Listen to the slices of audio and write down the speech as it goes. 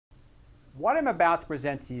What I'm about to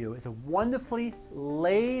present to you is a wonderfully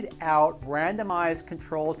laid out randomized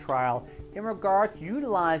control trial in regard to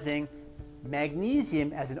utilizing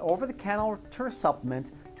magnesium as an over-the-counter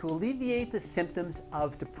supplement to alleviate the symptoms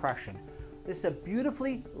of depression. This is a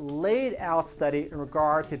beautifully laid out study in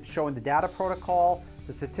regard to showing the data protocol,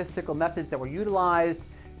 the statistical methods that were utilized.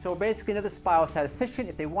 So basically another biostatistician,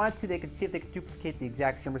 if they wanted to, they could see if they could duplicate the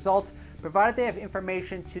exact same results, provided they have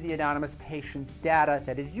information to the anonymous patient data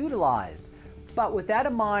that is utilized. But with that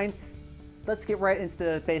in mind, let's get right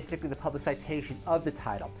into basically the public citation of the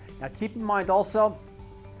title. Now keep in mind also,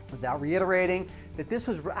 without reiterating, that this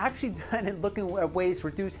was actually done in looking at ways to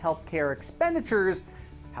reduce healthcare expenditures.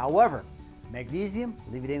 However, magnesium,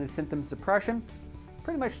 alleviating the symptoms of depression,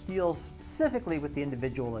 pretty much deals specifically with the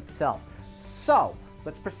individual itself. So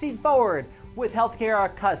let's proceed forward with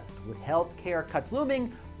healthcare cuts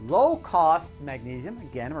looming, low-cost magnesium,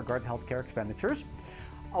 again in regard to healthcare expenditures,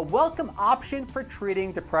 a welcome option for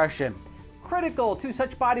treating depression. Critical to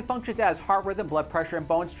such body functions as heart rhythm, blood pressure, and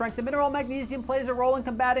bone strength, the mineral magnesium plays a role in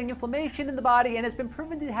combating inflammation in the body and has been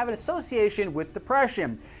proven to have an association with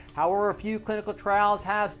depression. However, a few clinical trials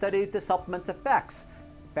have studied the supplement's effects.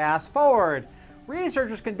 Fast forward.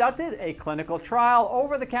 Researchers conducted a clinical trial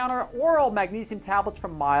over-the-counter oral magnesium tablets for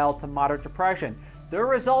mild to moderate depression. The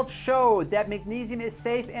results showed that magnesium is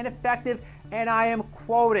safe and effective, and I am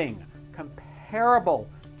quoting, comparable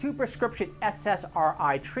to prescription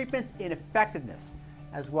SSRI treatments in effectiveness,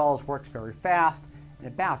 as well as works very fast in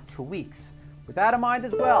about 2 weeks. With that in mind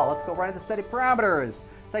as well, let's go right into study parameters.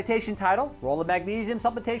 Citation title, role of magnesium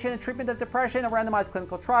supplementation and treatment of depression, a randomized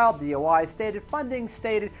clinical trial, DOI stated, funding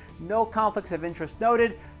stated, no conflicts of interest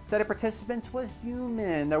noted. Study participants was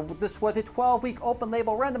human. This was a 12-week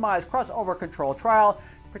open-label randomized crossover control trial.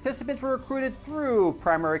 Participants were recruited through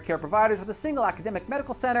primary care providers with a single academic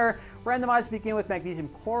medical center. Randomized to begin with magnesium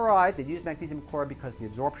chloride. They used magnesium chloride because of the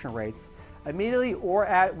absorption rates. Immediately or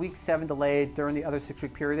at week 7 delayed. During the other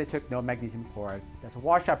 6-week period, they took no magnesium chloride. That's a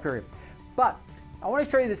washout period. But I want to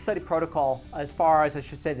show you the study protocol as far as, I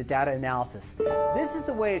should say, the data analysis. This is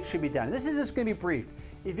the way it should be done. This is just going to be brief.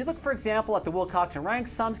 If you look, for example, at the Wilcox and rank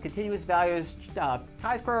sums, continuous values,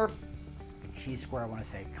 chi-square, chi-square, I want to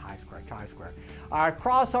say chi-square, chi-square.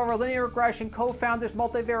 Crossover, linear regression, co-founders,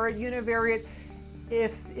 multivariate, univariate.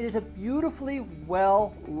 If it is a beautifully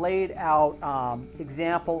well laid out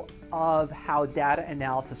example of how data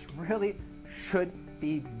analysis really should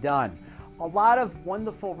be done. A lot of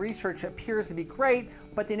wonderful research appears to be great,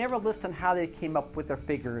 but they never list on how they came up with their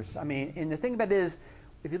figures. I mean, and the thing about it is,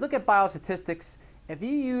 if you look at biostatistics, if you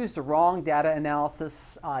use the wrong data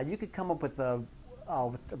analysis, you could come up with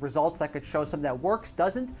results that could show something that works,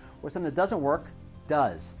 doesn't, or something that doesn't work,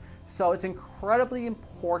 does. So it's incredibly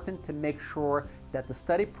important to make sure that the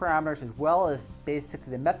study parameters, as well as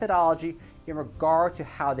basically the methodology in regard to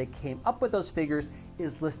how they came up with those figures,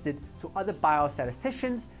 is listed so other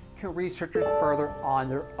biostatisticians can research it further on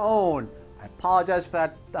their own. I apologize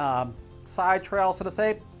for that side trail, so to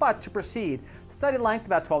say, but to proceed. Study length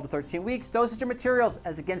about 12 to 13 weeks. Dosage of materials,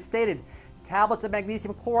 as again stated, tablets of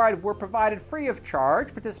magnesium chloride were provided free of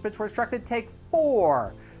charge. Participants were instructed to take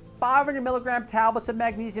 4 500 milligram tablets of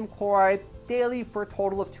magnesium chloride daily for a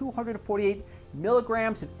total of 248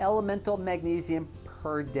 milligrams of elemental magnesium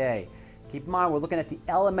per day. Keep in mind, we're looking at the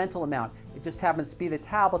elemental amount. It just happens to be the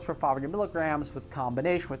tablets for 500 milligrams with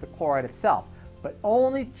combination with the chloride itself, but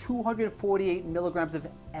only 248 milligrams of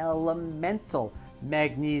elemental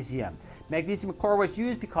magnesium. Magnesium chloride was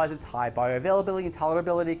used because of its high bioavailability and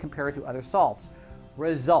tolerability compared to other salts.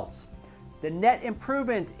 Results. The net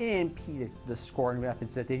improvement in the scoring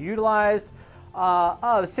methods that they utilized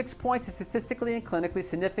of 6 points is statistically and clinically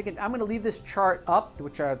significant. I'm going to leave this chart up,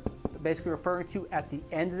 which I'm basically referring to at the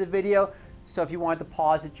end of the video. So if you wanted to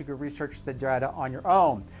pause it, you could research the data on your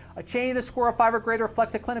own. A change in the score of 5 or greater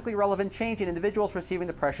reflects a clinically relevant change in individuals receiving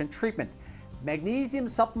depression treatment. Magnesium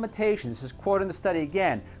supplementation, this is quoted in the study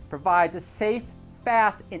again, provides a safe,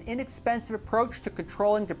 fast, and inexpensive approach to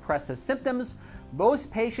controlling depressive symptoms.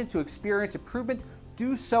 Most patients who experience improvement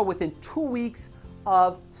do so within 2 weeks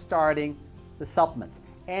of starting the supplements.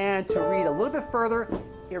 And to read a little bit further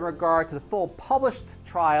in regard to the full published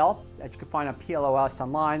trial that you can find on PLOS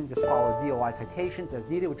online, just follow DOI citations as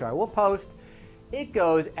needed, which I will post. It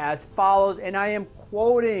goes as follows, and I am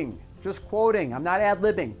quoting, just quoting, I'm not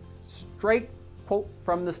ad-libbing, straight quote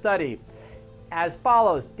from the study. As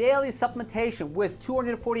follows, daily supplementation with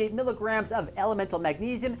 248 milligrams of elemental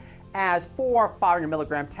magnesium as 4 500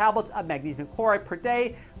 milligram tablets of magnesium chloride per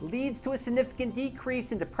day leads to a significant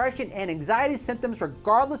decrease in depression and anxiety symptoms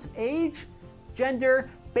regardless of age, gender,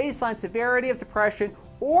 baseline severity of depression,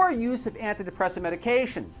 or use of antidepressant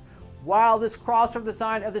medications. While this crossover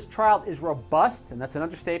design of this trial is robust, and that's an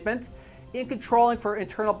understatement, in controlling for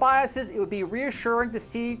internal biases, it would be reassuring to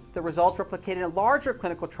see the results replicated in larger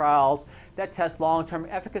clinical trials that test long-term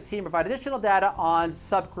efficacy and provide additional data on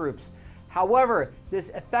subgroups. However,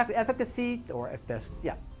 this efficacy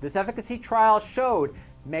trial showed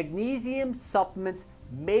magnesium supplements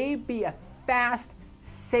may be a fast,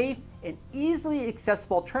 safe, and easily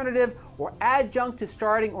accessible alternative or adjunct to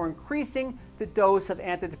starting or increasing the dose of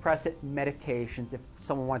antidepressant medications if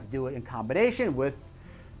someone wanted to do it in combination with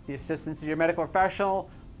the assistance of your medical professional,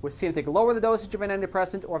 was seen if they could lower the dosage of an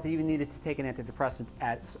antidepressant or if they even needed to take an antidepressant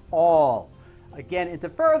at all. Again, and to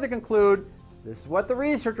further conclude, this is what the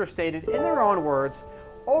researchers stated in their own words: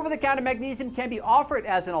 over-the-counter magnesium can be offered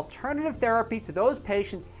as an alternative therapy to those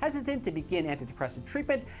patients hesitant to begin antidepressant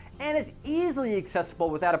treatment and is easily accessible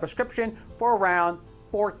without a prescription for around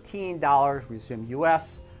 $14, we assume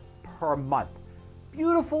US, per month.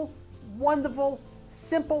 Beautiful, wonderful,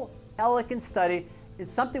 simple, elegant study.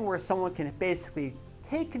 It's something where someone can basically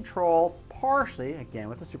take control partially, again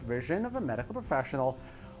with the supervision of a medical professional,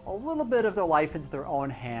 a little bit of their life into their own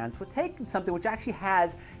hands with taking something which actually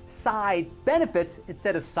has side benefits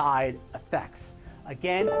instead of side effects.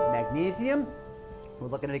 Again, magnesium, we're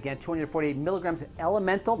looking at, again, 248 milligrams of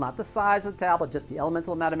elemental, not the size of the tablet, just the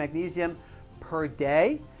elemental amount of magnesium per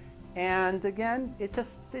day. And again, it's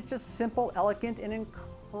just simple, elegant, and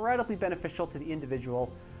incredibly beneficial to the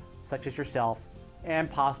individual, such as yourself, and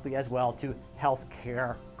possibly as well to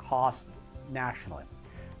healthcare costs nationally.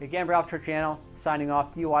 Again, Ralph Turchiano signing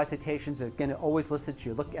off. DUI citations, again, always listed to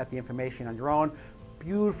you. Look at the information on your own.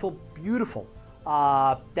 Beautiful, beautiful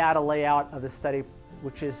data layout of the study,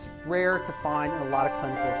 which is rare to find in a lot of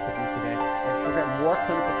clinicals produced today. I just regret more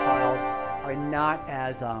clinical trials are not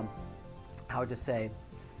as, how would you say,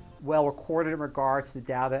 well recorded in regard to the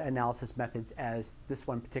data analysis methods as this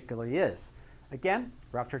one particularly is. Again,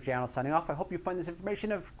 Ralph Turchiano signing off. I hope you find this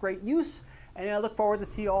information of great use, and I look forward to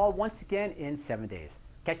see you all once again in 7 days.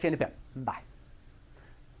 Catch you in a bit. Bye.